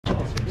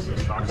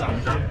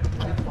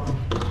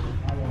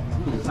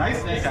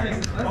Nice.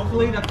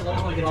 Hopefully that's the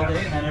lowest we get all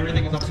day, and then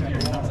everything is up to you. You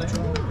know what I'm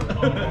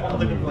saying? All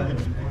the good play.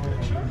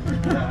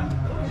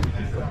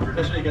 Yeah.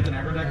 Especially it gets an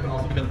aggro deck, but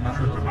also because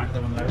monsters are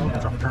that one there. Yeah.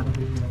 Drop a turn.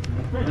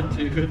 1,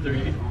 2,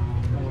 3,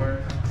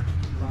 4,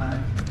 5.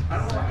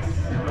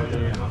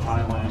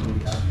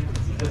 Island.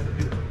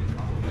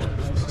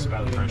 This is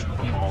about the French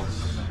balls.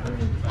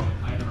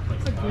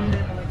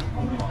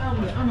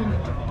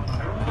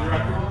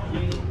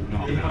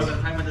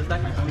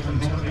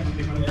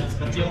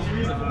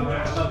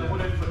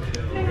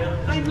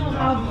 I know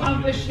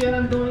how the shit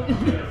I'm doing.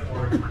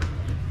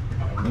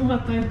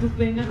 What time to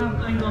play? I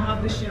know how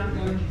the shit I'm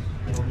doing.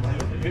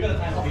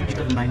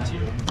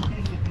 19.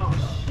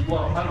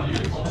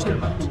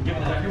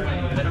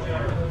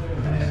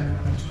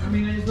 I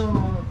mean, I just don't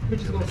know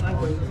which is going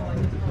sideways. That's all I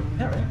need to know.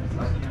 Yeah, right.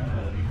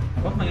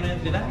 What am I going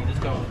to do that? You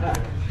just go back.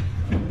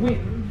 Win.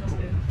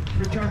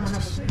 Recharge my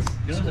number 6. You know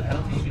there's a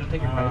penalty if you don't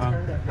take your prize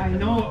card? I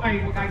know. I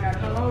got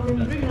a lot of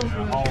Rhinos.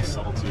 All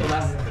subtlety. So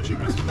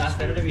last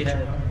Saturday we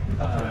had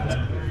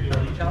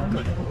early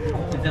challenge.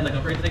 And then like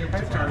upgrade to take your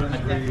prize card and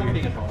like that's not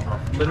being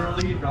involved.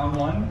 Literally round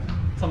 1,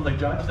 some like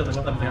judge said like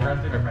what the player has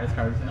to take our prize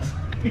cards.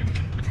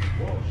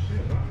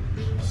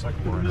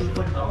 Second word.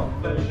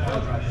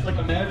 Like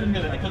imagine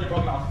I could have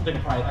broken off to take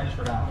a prize, I just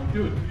forgot. Like,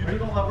 dude, you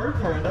did all that work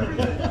for it.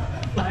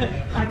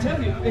 I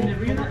tell you, in the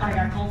arena, I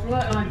got called for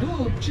that, and I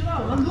do, chill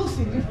out, I'm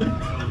losing.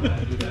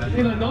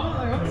 You know, no,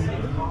 like,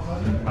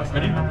 I'm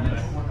ready? I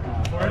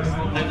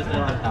just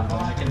don't have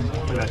one. I can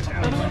Play that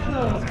town.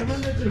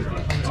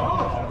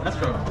 Oh, that's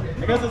true. I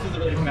guess this is a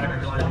really dramatic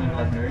regulation in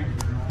legendary.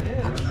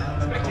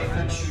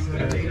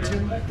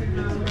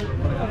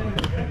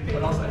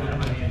 But also,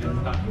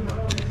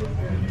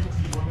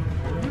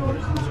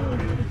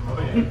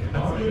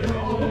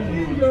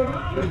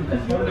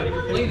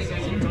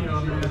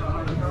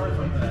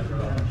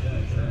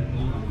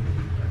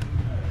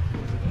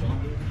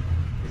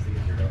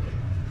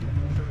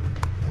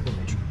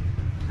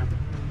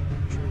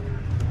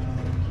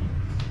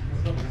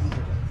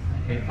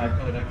 okay, 5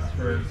 color decks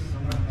for.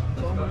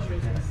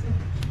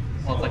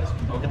 Well, it's like,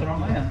 don't get the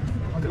wrong land.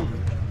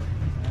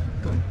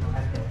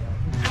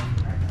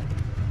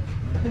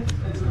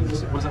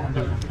 What does that one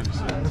do?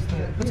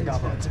 It's a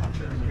Goblins.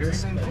 It's the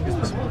same thing as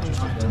this one,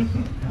 just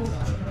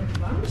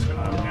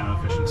Mana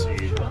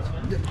efficiency.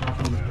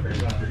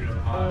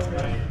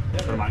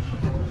 For mine.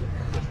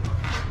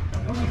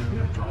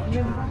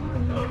 Yeah,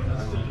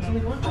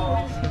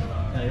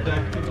 your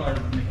deck people are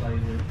make light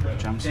easier.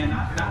 Gems. Dan,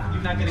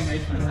 you're not getting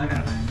ice for the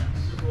second time.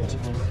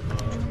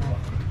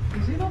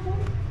 Is he not one?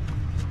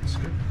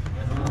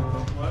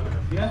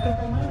 You have to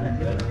play mine.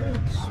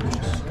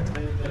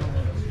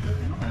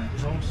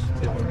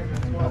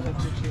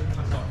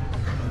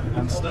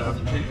 And stuff.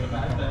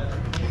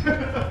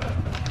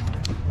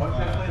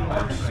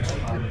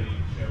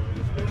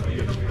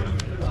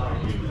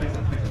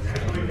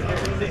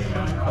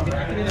 The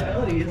activated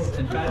abilities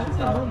and fashion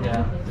stuff.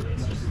 Yeah.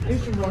 I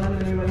used to run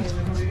in anyway.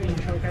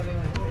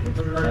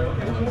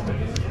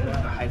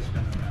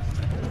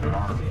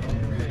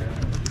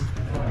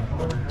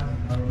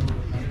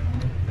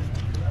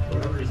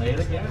 Play it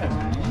again.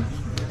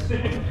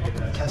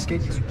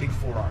 Cascade gives you big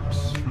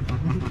forearms.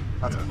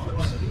 That's what it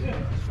is.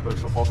 But it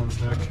falls on the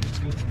deck.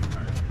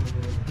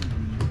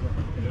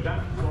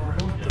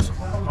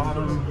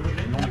 Bottom,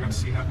 you only got to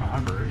see half my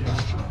library. I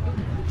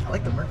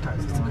like the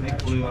Murktide. It's a big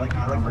blue. I like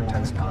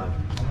Murktide's card.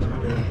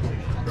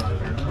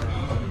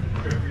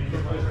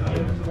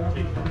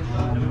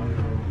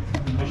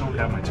 I don't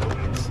have my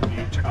tokens. Can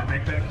you check my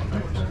bank back?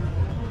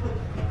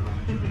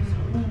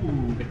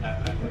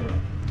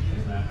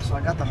 So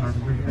I got the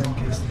hardware here in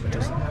case it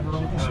doesn't have it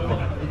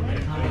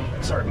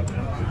on. Sorry about that.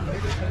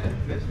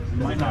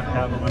 Might not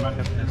have them. I might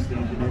have to fix the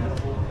engineer.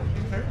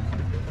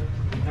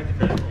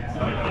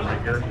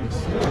 Right here.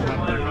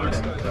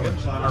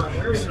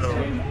 Alright, so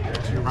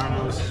 2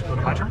 Rhinos go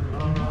to my turn.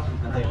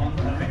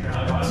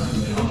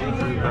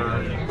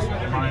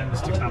 Mine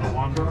sticks down to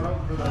 1.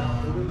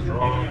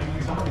 Draw.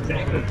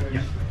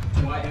 Yeah.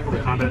 For the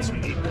combat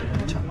suite.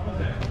 10.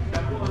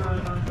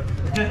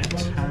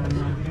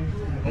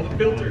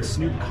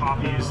 Snoop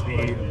copies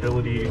the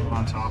ability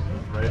on top,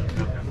 right?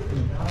 Okay.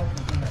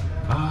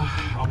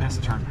 I'll pass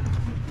the turn.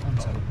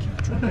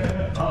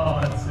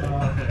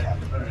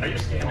 Are you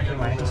scamming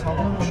my ankles? Hold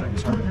on, I'll show you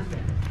something.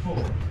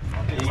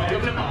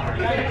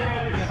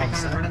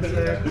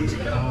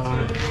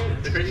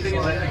 The crazy thing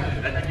is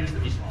that I use the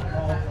V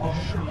small.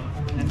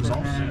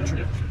 Resolves?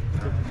 Trigger.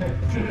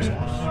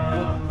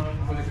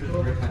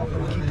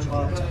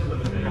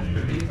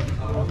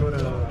 I'll go to...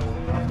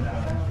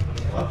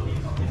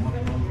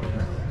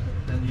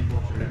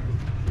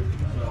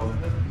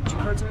 Two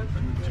cards in?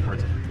 2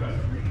 cards.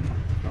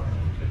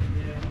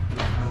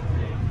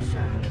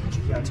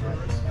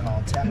 And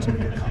I'll tap to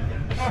get a copy.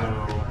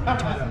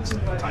 So,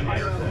 time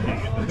here,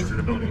 the triggered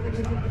ability.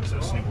 So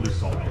Snoop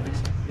loses all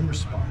abilities. In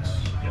response.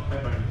 Yep.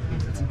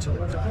 It's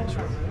until it dies,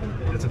 right?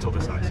 It's until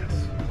this dies,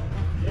 yes.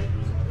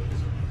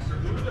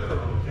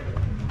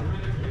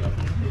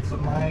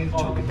 But my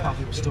token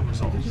copy will still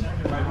resolve.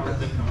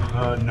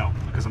 No,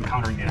 because I'm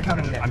countering the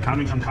activation. I'm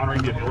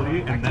countering the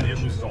ability, and then it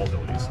loses all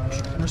abilities.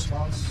 In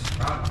response,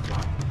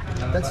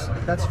 that's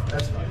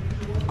fine.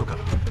 Okay.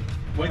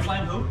 White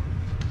slime who?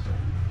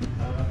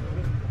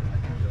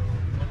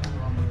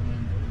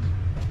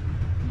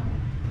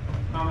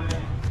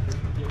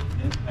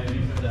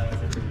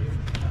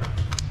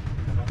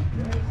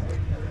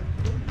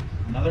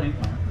 Another ink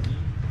mark.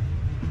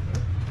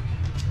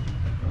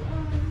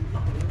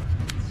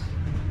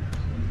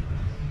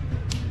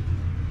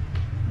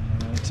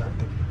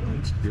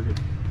 You're good.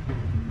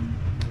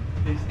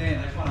 Hey Stan,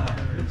 I just want to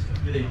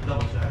get a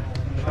double check.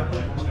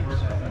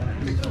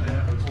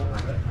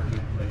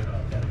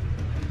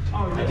 Oh,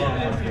 you're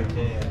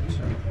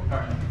Yeah.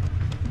 Alright.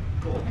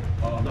 Cool.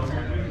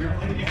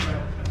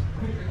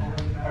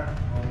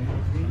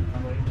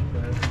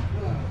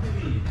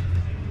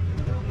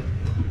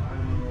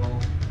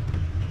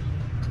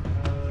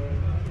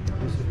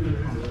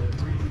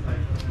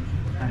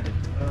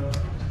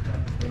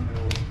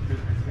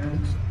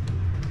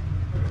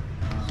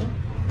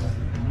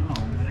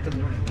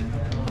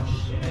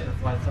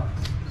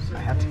 I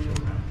have to kill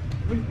them.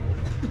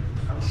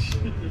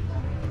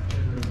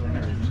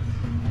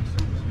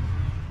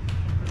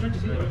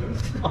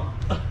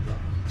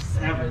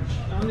 Savage.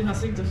 I only have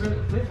 6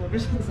 different play for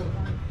this one.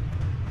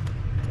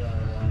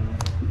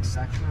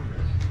 Sack for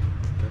red.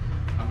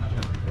 I'm not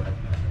sure.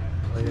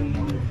 Play in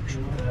one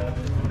action.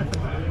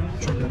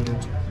 Trigger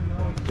into.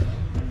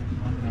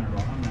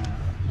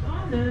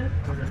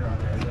 Cover draw.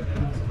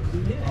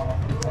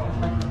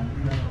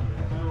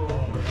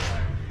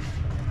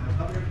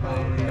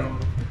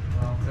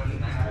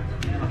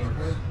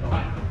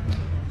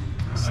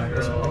 Sack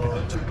this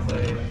one. To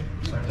play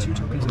 2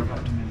 tokens of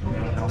red.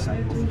 I'll sack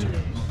both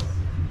tokens.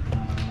 I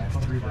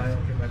have 3 red.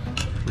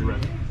 3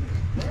 red.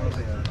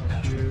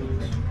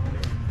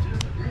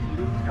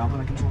 The goblin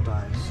I control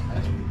dies. I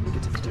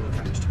get to deal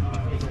advantage to it.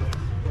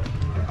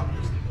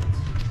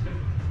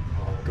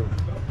 Go.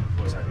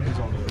 Sorry, he's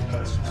all over.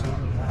 That's just.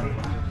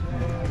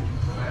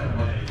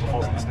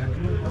 Falls on the stack.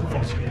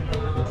 Falls.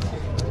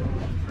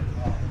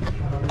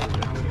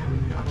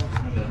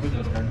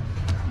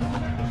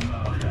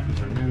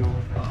 New.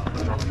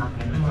 Drop a turn.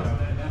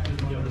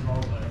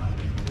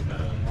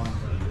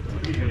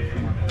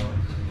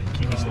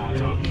 Keep me small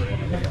top.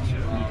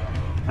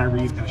 Can I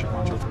read finish your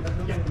control?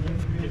 Yeah.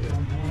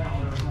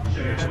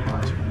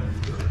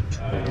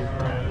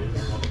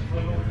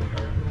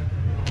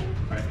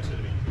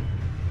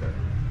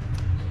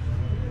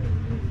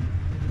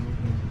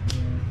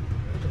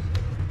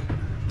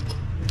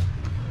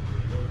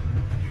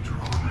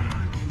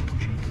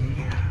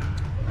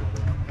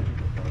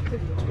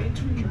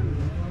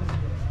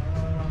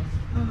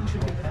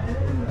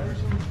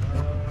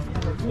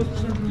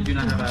 Did you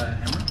not have a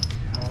hammer?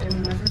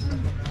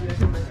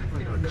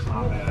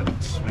 Combat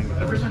swing. The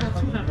first one had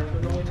 2 hammers,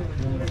 but no way to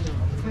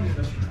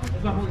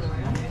if I'm holding my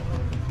hand.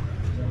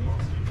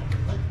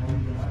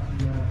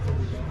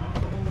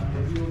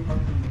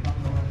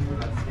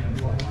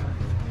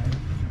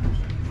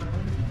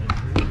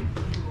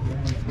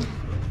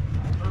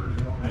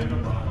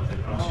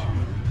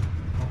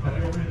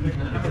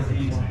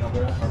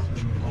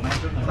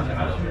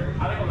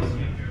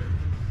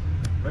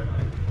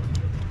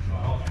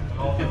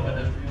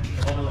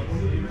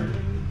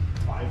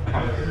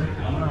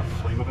 I'm gonna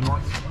Flame of the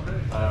North.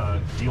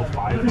 Deal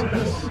 5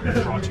 minus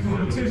and draw 2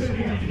 cards.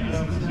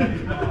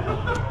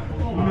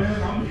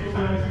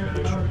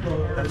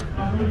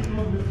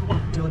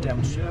 Deal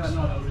damage to us.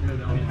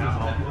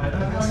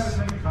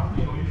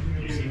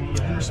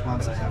 In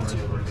response, I have to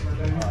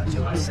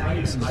deal with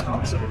sack.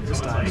 So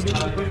this dies 2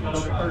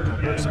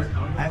 damage. Sorry,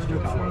 I have to do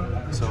it before.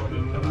 So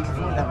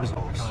before that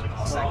resolves,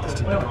 I'll sack this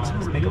 2 damage.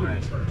 Make a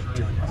red.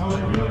 Deal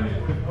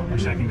damage. You're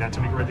sacking that to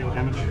make a red deal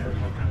damage?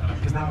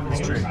 Because that is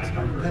trade.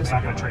 It's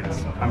not gonna trade.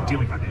 I'm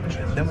dealing 5 damage.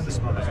 Then with the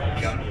spell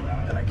resolves,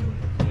 then I can.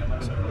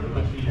 So,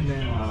 and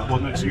then Well,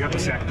 no, so you have to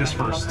sack this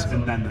first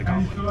and then the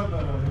goblin.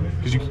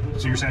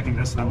 So you're sacking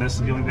this and then this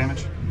and dealing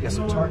damage? yes,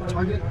 so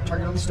target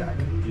on the stack.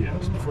 Yeah.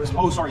 Before this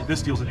Oh, sorry,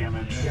 this deals the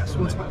damage. Yes,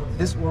 well,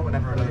 this or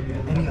whenever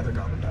any other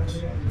goblin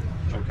dies.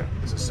 Okay.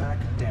 It's a sack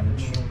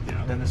damage.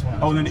 Yeah. Then this one.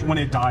 Oh, then when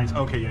it dies.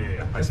 Okay,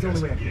 yeah. That's the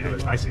only way I can do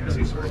it. I see.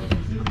 Sorry.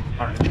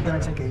 All right. Then I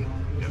take 8.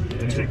 Yeah.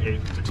 Then you take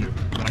 8 to 2.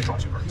 Then I draw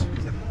 2 cards.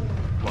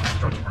 Well, I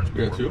draw 2 cards.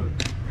 We got before. 2?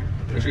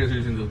 Make sure you guys are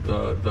using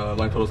the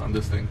line totals on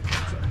this thing.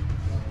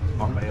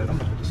 On my item.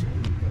 That's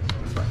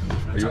fine.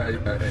 Are you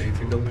at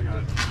 18 though?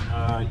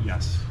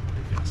 Yes.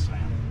 Yes, I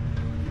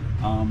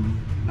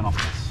am. Then I'll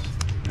pass.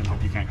 And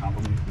hope you can't combo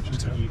me, which is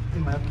to eat.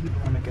 In my upkeep,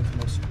 I make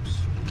infinite soups.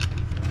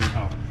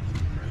 Oh.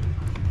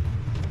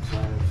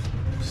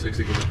 6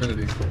 equals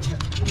infinity.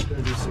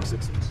 Gonna do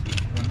 6/6.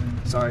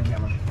 Sorry,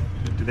 Cameron.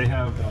 Do they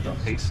have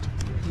haste?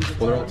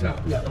 Well, they're all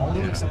tapped. Yeah, all of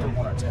them except for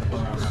 1 are 10.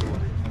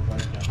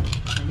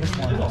 Yes,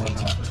 1 is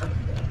tapped.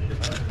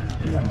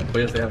 But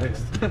yes, they have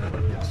haste.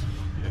 Yes.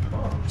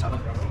 Top.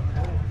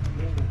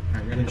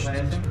 Alright, you're gonna play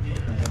anything?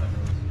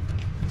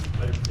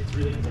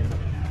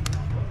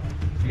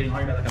 You're getting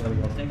all your like other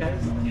real estate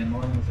guys and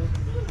more than this.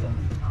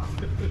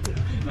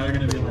 Now you're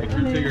gonna be like,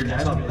 you're figuring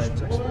that. I'll be like,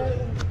 what?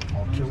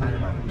 I'll kill the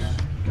Rhinos.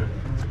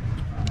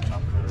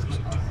 Top carders.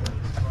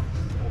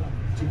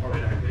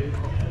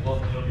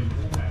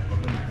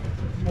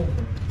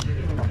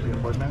 Complete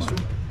Boardmaster.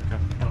 Okay.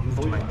 Move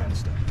to my hand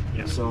step.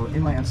 Yeah. So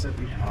in my hand step,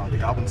 the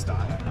goblins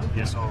die.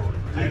 Yeah. So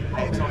I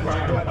exile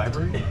each to my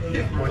library.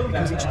 But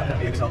because each time will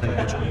be exiled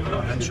individually,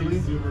 eventually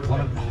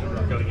one of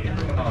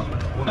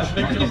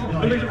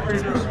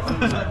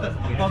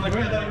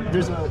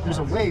there's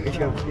a way if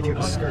you have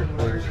a skirt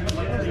where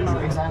you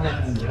exile it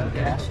and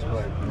cast,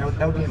 but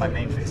that would be in my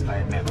main phase if I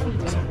had mana.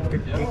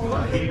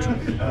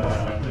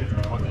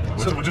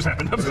 So What just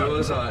happened? If it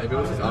was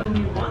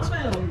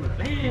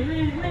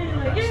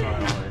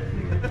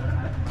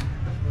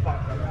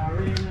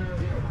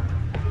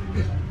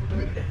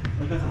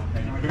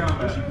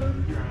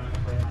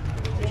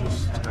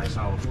Just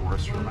exile a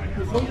forest from my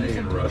hand.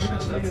 in Russian,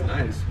 that's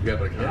nice. You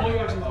got like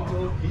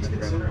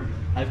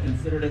I've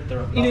considered it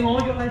the Eating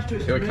all your life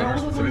choices. Yeah, it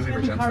covers Remember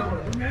specifically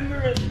for Remember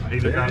it. I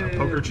either got a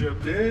poker chip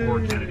or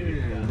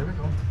Kennedy. there we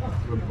go.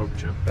 With a poker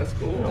chip. That's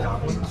cool.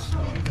 Goblins,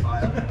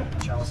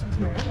 Chalice,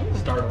 and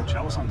start.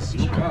 Chalice on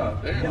seal.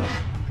 God damn.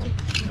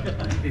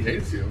 He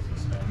hates you.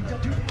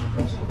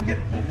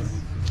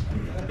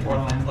 4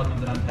 lands left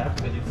and untapped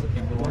because you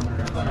can't go on.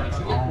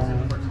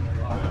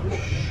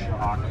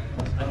 Shock.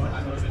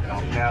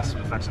 I'll pass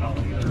effects and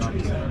upkeep.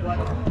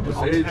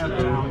 I'll Sage. tap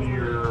down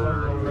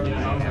your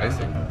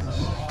Icing.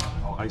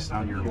 I'll ice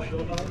down your lane.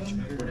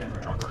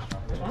 Draw card.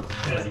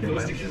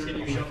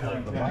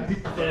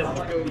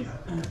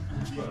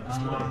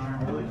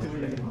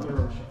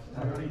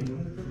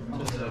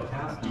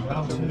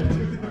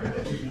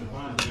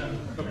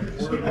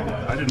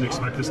 I didn't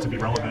expect this to be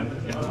relevant.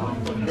 It's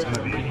going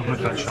to be. I'm going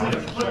to cut shot.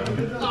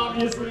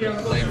 Obviously, I'm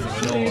Flames of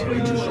Shore.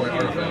 Destroy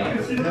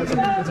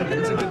Perfect.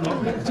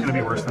 It's going to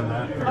be worse than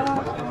that.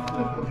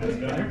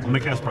 Let me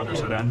cast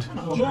Brothers at end.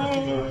 Let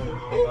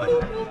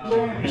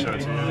me show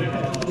it to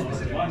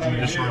you.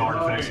 Destroy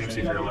artifacts,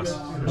 MC Fearless.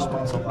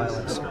 Response of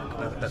violence.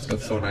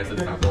 That's so nice.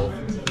 It's not both.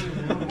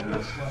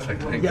 It's like,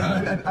 thank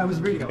God. Yeah, I was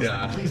reading. I was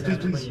Yeah. like,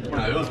 please.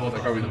 Nah, it was both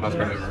like probably the best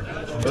card ever.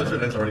 Those are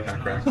that's already kind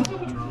of cracked.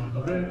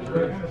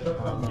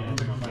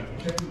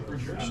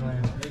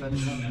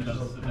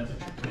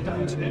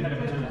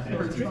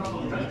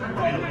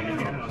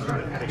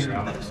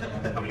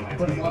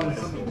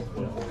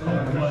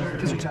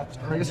 Because you tapped,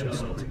 or I guess you're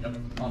still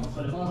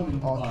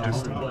all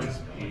casting.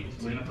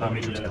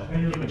 Matrix Kill.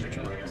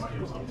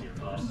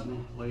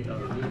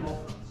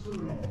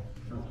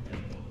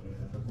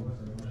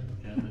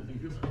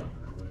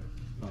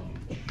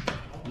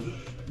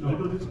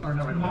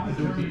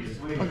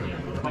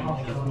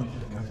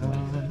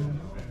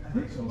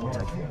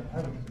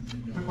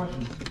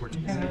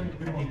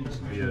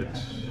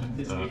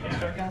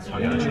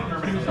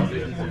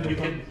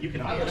 You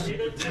can obviously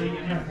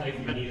play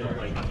many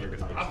like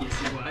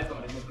obviously what I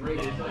thought it was great.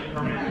 I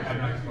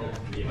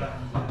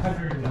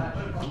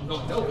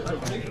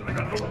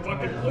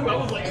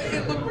was like,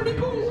 it looked pretty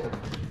cool.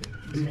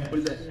 What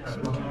is that?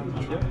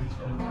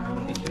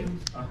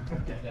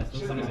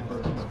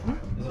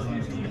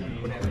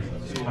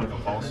 Kind of a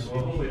false.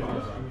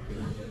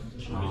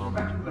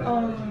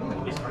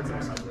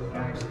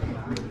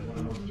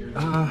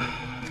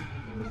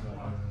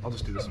 I'll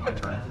just do this in my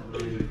turn. I'll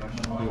do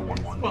a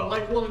 1/1. well,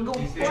 like, well, go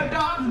find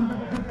out.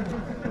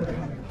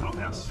 I'll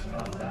pass.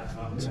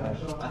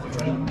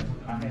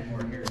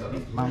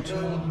 Mount.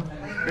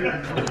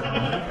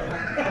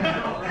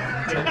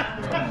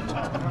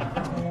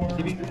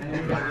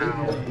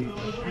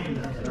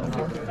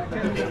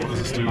 What does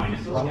this do?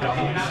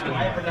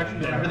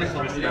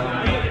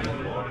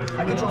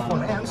 I can draw 4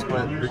 hands,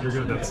 but You're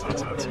good. That's great.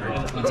 That's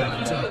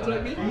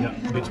it.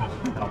 Yeah, be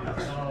 12. I'll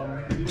pass.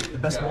 the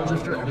best ball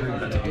drifter ever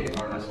invented.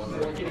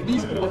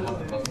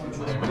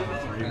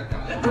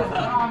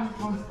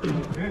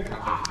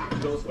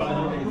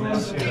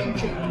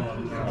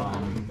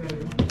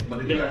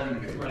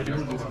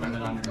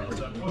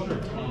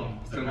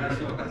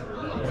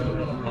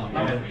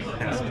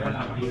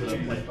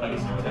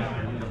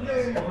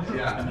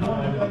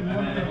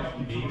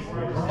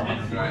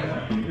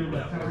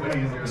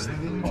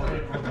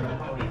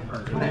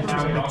 Make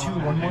 2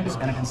 1/1s,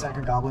 and I can sack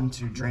a goblin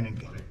to drain and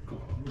gain.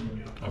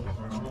 Okay.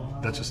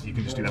 That's just, you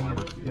can just do that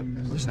whenever. Yep,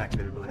 just an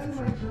activated ability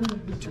for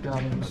free. 2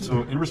 goblins.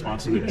 So in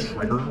response to the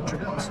trigger,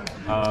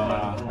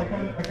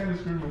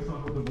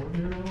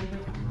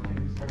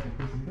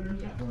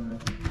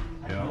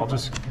 yeah, I'll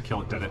just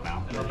kill it dead it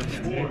now.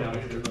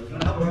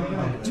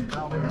 2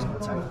 goblins, and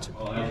attack 2.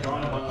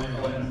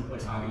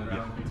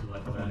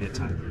 Only a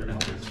 10.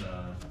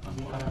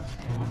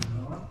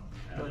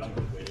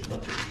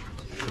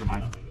 Go to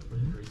mine.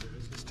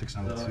 Just takes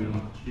down the 2.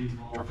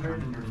 Drop a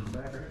card.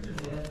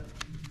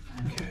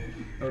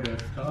 Okay.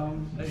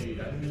 Don't make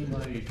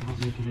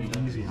it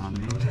easy on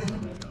me.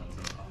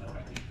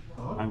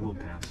 I will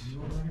pass.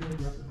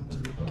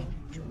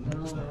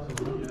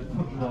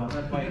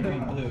 Red, white,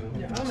 green, blue.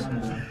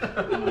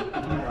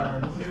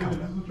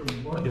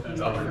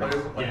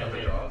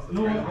 Yeah.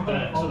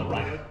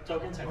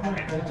 Goblins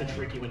have it's a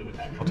tricky way to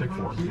attack. I'll take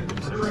 4. Was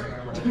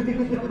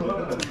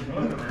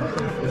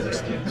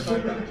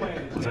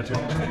that 2?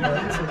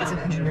 It's an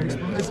engineering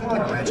spell. It's more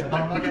like a ratchet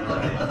bomb.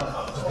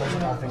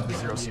 Small things with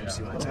 0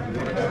 CMC when attack.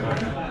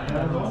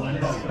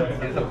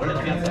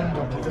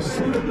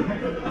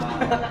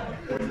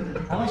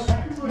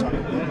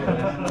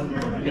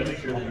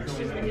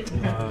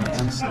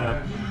 One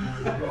step.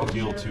 I'll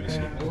deal 2 to see.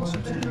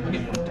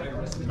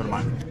 Go to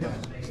mine.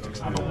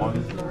 I'm a 1.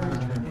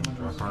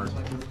 Draw a card.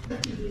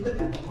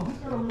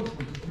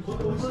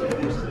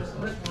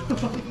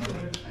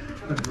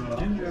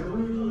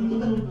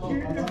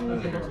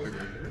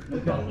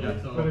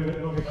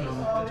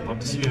 Love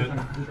to see it.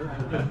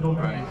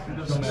 Alright.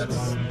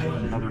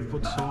 Another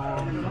foot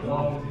song.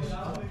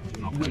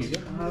 No, please.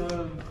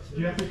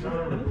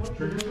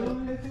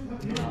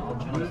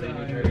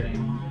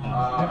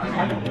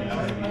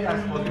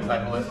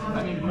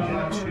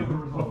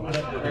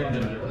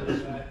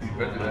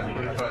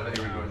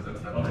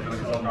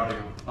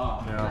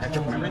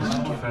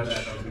 Fetch,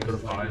 go to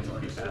 5.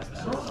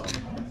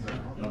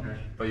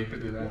 But you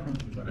could do that.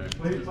 What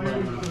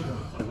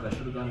I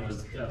should have done was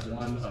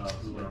one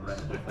blue and a red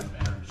with like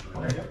banner and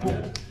destroy.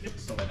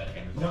 So that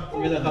again.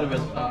 Because I thought it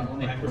was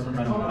only accurate from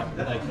random black,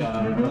 like I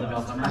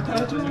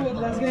told you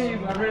last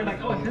game, I really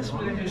like, oh, this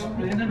really is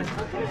really nice.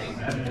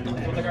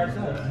 what the card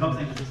said. No, I'm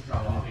saying just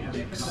drop off. I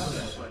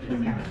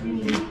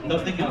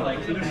was thinking like,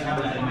 even if I had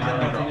that, I had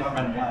like from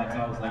random black, so I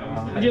was like,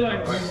 I do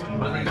like,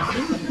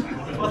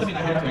 well, I mean, I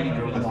had to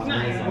anyway with a long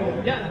nice.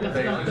 Yeah, that's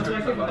what I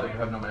think. You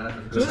have no mana.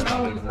 So that's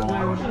how I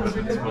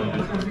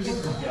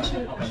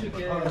should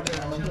get. I'll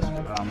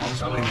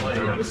just play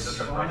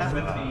this.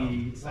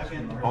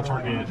 I'll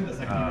target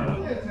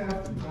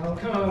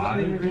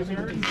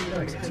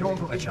You don't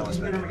put my chalice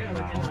back.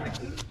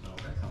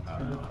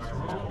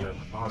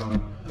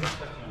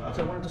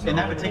 In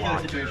that particular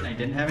situation, I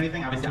didn't have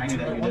anything. Obviously, I knew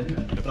that you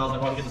did. But I was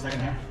like, well, you get the second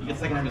half. You get the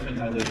second half,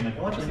 and I lose. I'm like,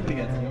 well, let's just see what he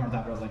gets. And you were on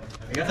top. I was like,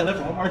 I guess I live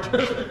for one more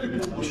turn.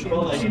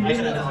 Well, like, I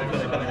could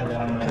have had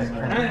that on the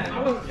I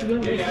was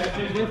doing it.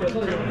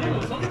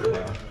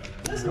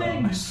 Let's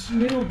make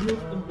middle group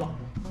and block.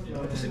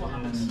 Let's see what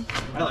happens.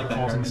 I like that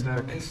Falls card. in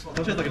stack.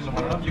 Don't you like it?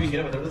 You can get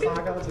it with the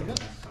Saga. It's like good.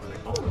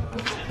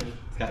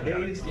 It's got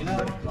haste, you know.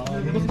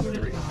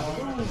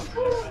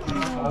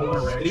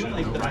 But even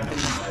like the back end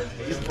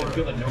haste, I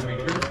feel like no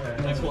creature.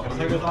 Like, cool. If I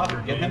goes off,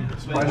 get him.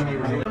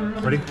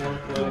 Ready?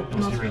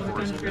 Let's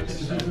reinforce it.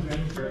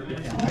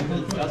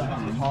 That's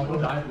fine.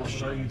 I'll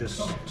show you this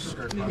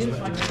skirt. I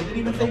didn't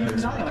even say you're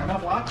not. I'm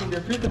not blocking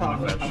your creature top.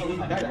 I'm gonna lose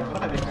my guy. What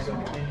if I make my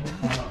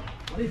guy?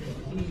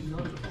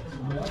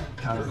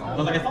 I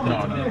was like, I thought No,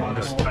 I'm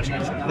just touching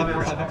it. I thought I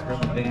was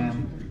like,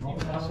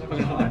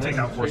 damn. Take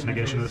out force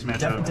negation of this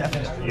matchup.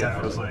 Yeah,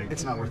 it was like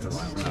It's not worth it.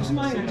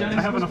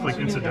 I have enough like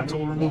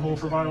incidental removal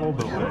for vital,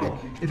 but like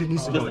If it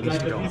needs to go, it needs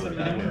to go. yeah.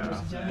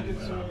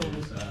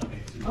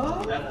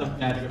 That's the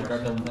magic of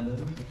Dark Elven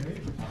Vendor.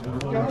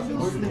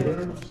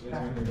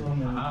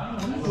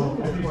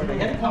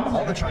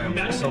 All the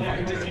triumphs. So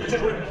that was a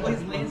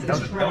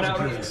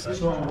beautiful set.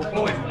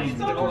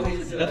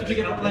 That's what you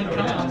get for playing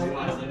Triumph.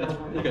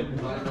 You're good.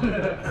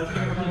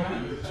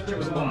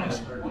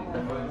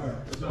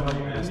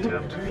 It's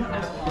tapped.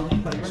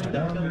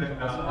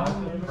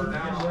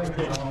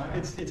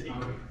 It's 8.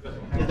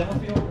 Is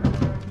Demofield?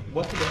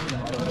 What's the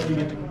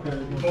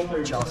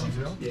difference? Chalice and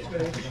 0.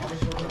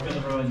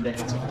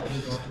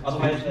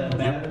 Otherwise,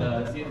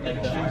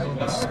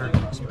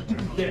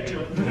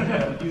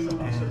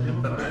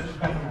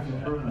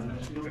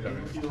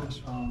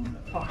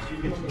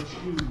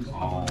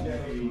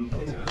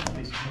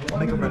 I'll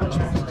make a red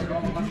response.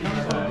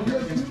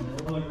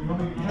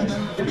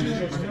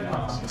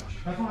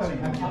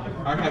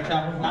 Archive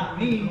Chop, not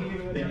me.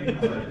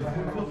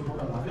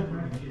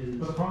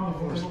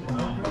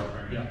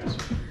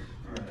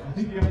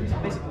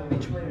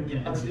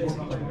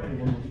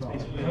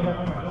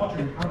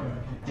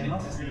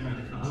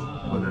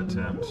 With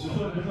attempt.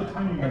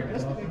 And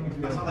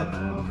then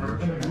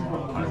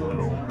I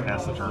will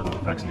pass the turn with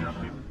effects in your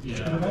upkeep.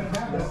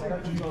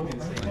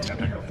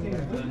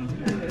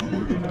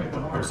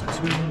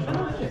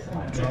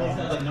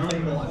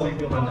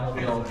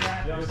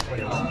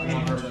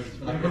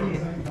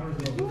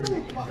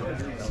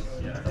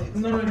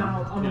 No,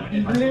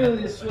 I'm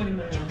literally sweating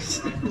my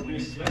cheeks.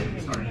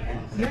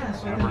 Yeah,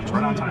 so Average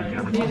right on time,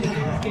 average.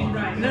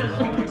 right now.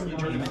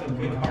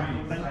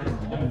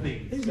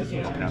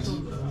 Yes.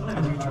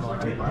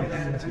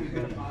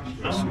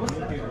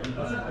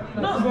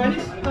 No, but I need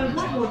to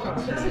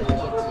that's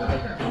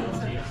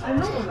it. I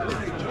know.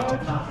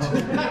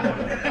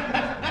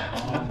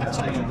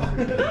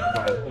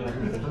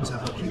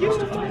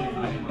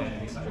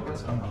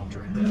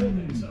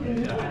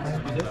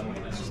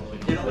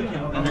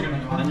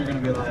 Then you're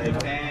gonna be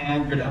like,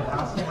 and you're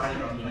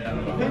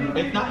done.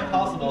 It's not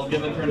impossible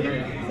given turn 3.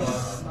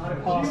 It's not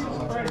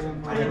impossible.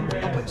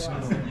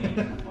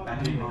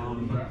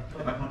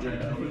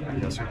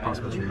 Yes, your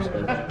possible trees.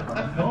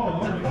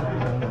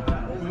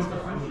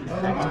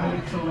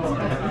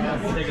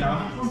 Take it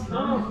out.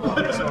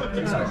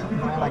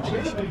 Final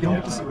activation. You don't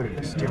get to see what it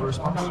is. Do you have a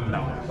response?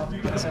 No.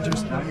 This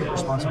enters, now you have a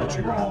response to the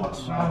trigger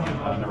happens.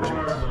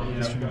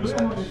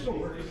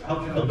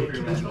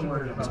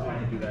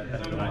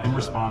 In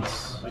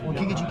response. Well,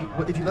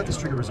 Kikiji, if you let this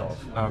trigger resolve,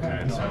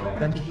 Okay, so.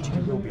 then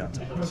Kikiji will be on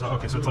top. So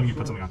okay, so it's letting you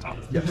put something on top.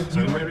 Yeah.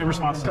 So in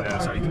response to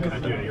that, sorry, you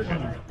can yeah, you're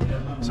good.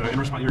 So in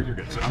response, you're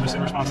good. So I'm just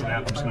in response to that,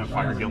 I'm just gonna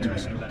fire Gale to a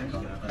suit.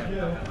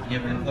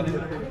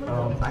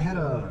 I had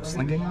a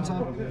sling gang on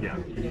top. Yeah.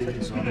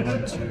 So I'm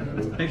going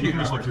to. You can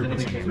just look through and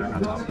put something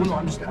on top. Well, no,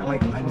 I'm just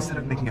like instead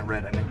of making it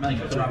red, I make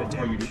it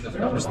damage.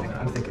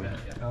 I'm thinking.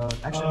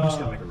 Actually, I'm just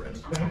gonna make it red.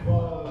 So,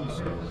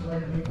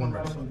 one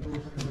red.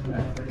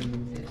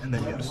 And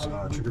then yes,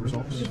 trigger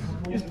resolves.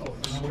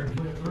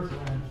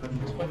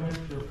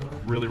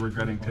 Really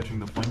regretting pitching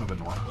the Flame of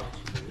Anor.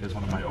 It is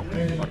one of my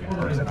opening fucking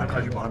cards. Is that the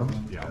card you bought him?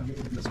 Yeah.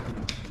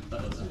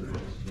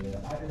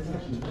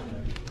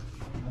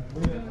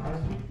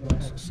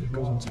 So it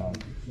goes on top.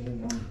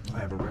 I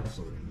have a red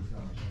floating.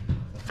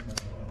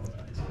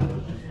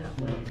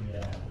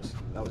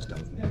 That was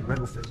dumb. Red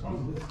will fit.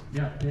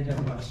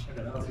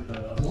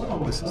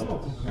 This is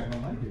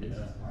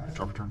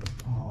Drop a turn.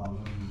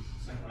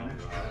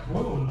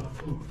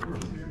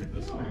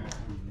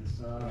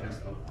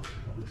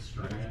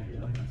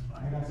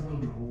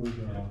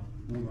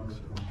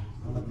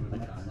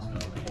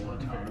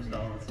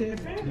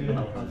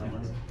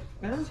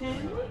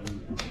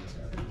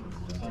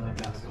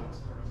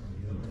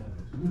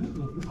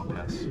 I'll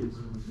pass.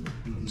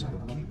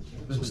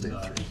 So stay at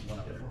 3.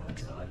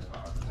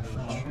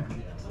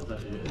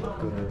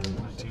 Go to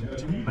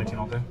 19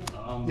 all day.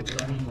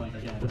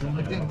 Yep. We're doing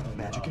like thing.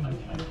 Magic in.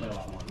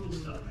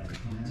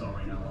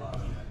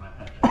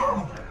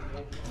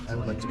 I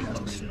would like to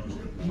cast a suit.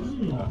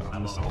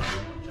 I'm a soul.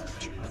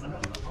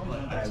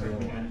 I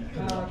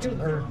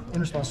will. Or in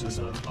response to this,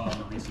 I'll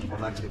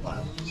activate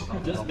pile.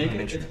 Just make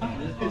it.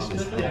 It's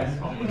just there.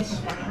 Let's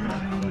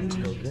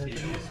go get.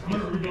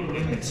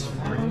 It's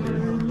free.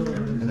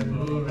 And then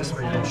this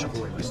way, you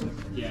shuffle away my stuff.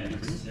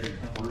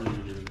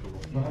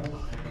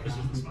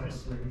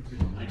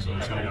 So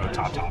it's gonna go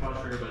top.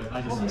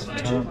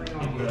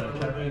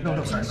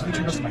 No, sorry.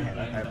 Switching goes to my hand.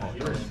 I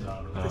apologize.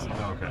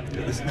 Okay.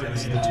 This is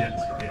the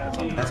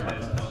that's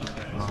fine.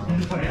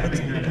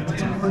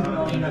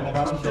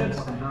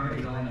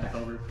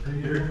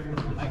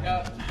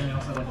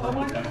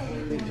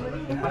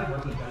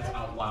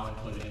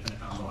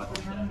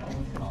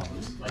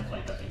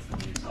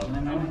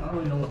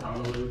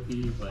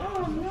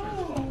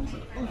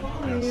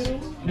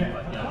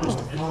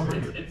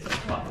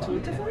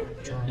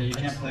 Yeah, you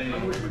can't play.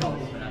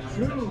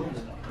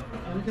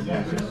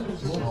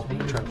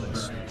 Try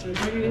this.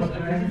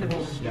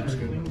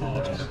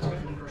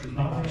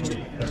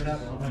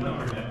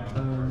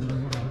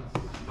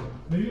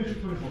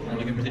 You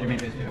can continue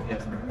making video.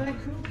 Yes.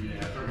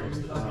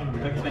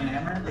 Like playing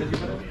hammer? Or is you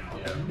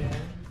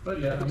But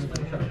yeah, I'm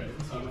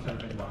trying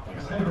to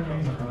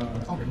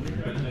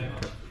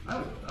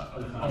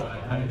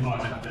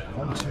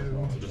One, two.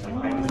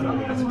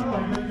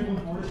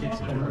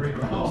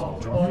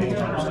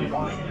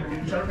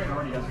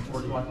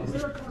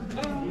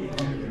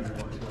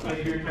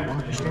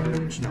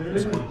 Damage?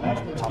 No, sorry.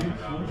 Top.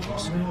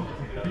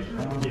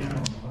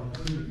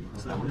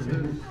 So that was it.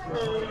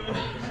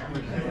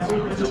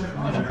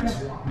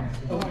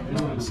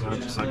 So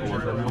just like a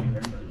warrior wheel.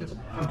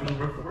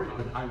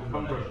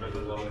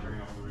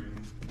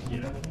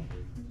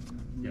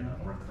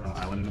 An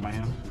island into my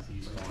hand.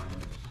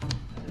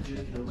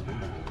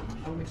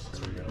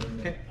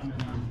 Okay.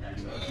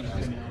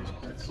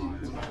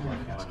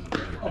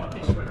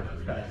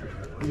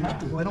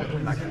 Well, I don't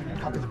win. I can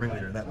copy the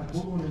ringleader. That much.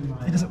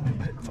 He doesn't win,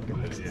 but it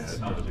fucking makes Yeah, sense.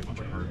 it's not a bunch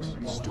of cards.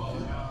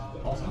 Stupid.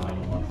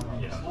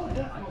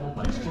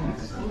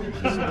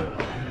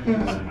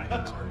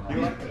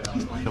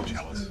 Kill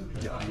Chalice.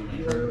 Yeah.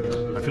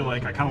 I feel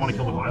like I kind of want to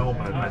kill the Vial,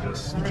 but I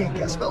just. You can't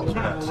cast spells.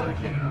 Yeah, so,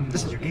 yeah.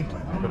 This is your game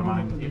plan. Go to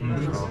mine.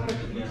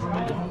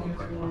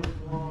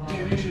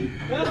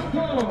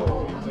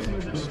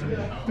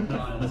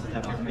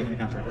 Making a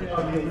counter.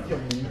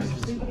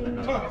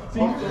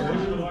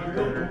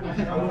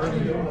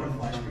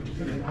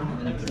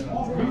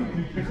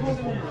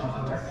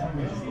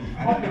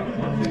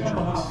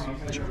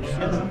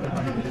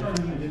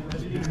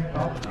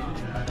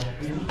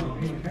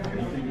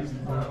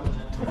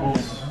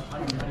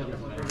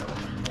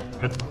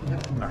 Good.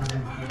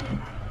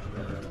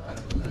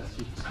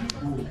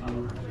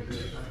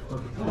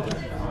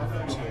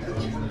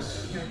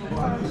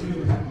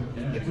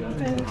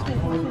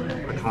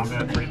 The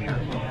combat rapier.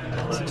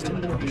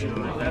 16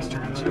 last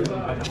turn.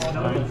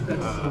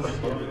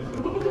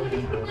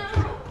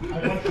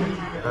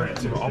 Alright,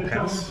 so I'll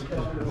pass.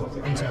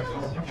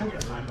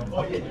 I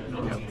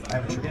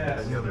have a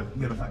trigger. You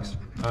have effects.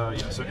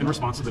 Yeah, so in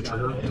response to the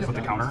trigger, with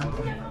the counter,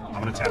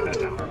 I'm going to tap that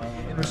down.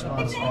 In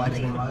response, I'll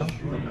activate Vial.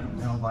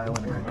 And I'll Vial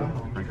and Cranko.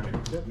 Okay.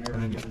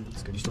 And then, yeah,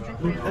 it's good. You still go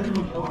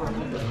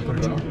to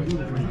John.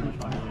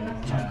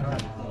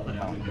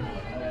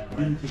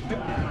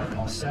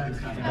 I'll sack.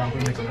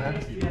 Goblin, make a red.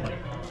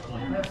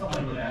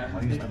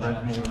 I'll use the red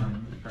hole.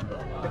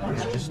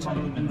 Just to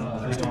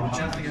first one.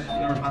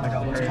 I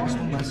got what's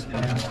possible less and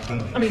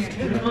game. I mean,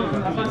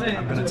 I'm not saying.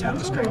 I'm gonna tap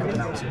this crank up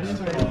and out.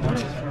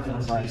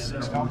 5,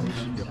 6 goblins.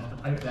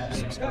 Yep.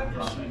 6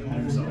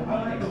 goblins.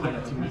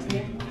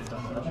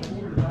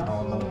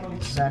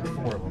 I'll sack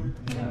 4 of them.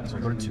 So I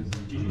go to 2.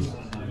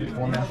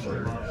 4 mana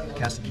third.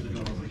 Cast a keep.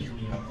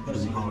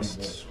 Does it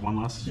cost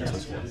 1 less?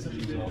 Yes.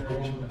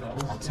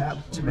 I'll tap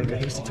to make a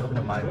hasty token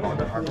of my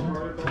bond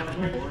apartment.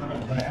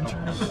 When it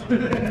enters,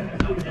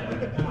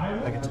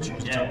 I get to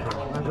choose the top card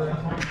of the library.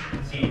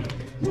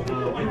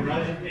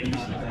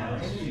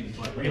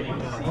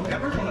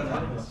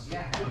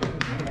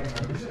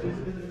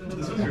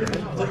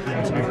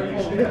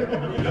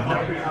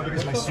 Now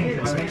because my suit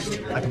is fixed,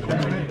 I can go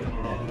back.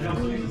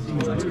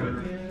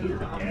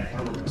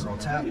 So I'll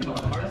tap.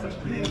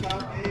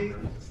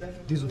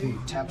 These will be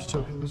tapped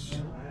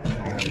tokens.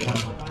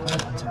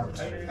 Untapped.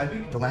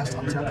 The last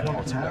untapped one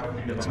I'll tap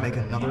to make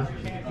another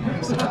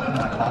hasty token of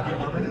my bond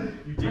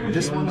apartment.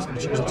 This one's going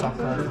to choose the top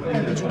card from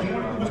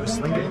MTG to a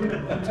sling game.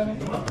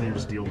 And you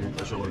just deal with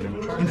the shoulder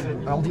damage.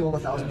 Infinite. I'll deal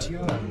 1,000 to you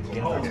and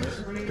gain 5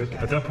 damage. Good.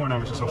 At that point, I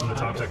was just hoping the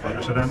top deck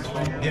later should end.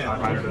 Yeah. I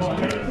fired it.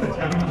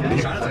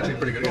 It's actually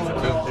pretty good against it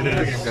too. It is.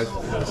 Good game, guys.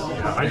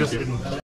 I just didn't.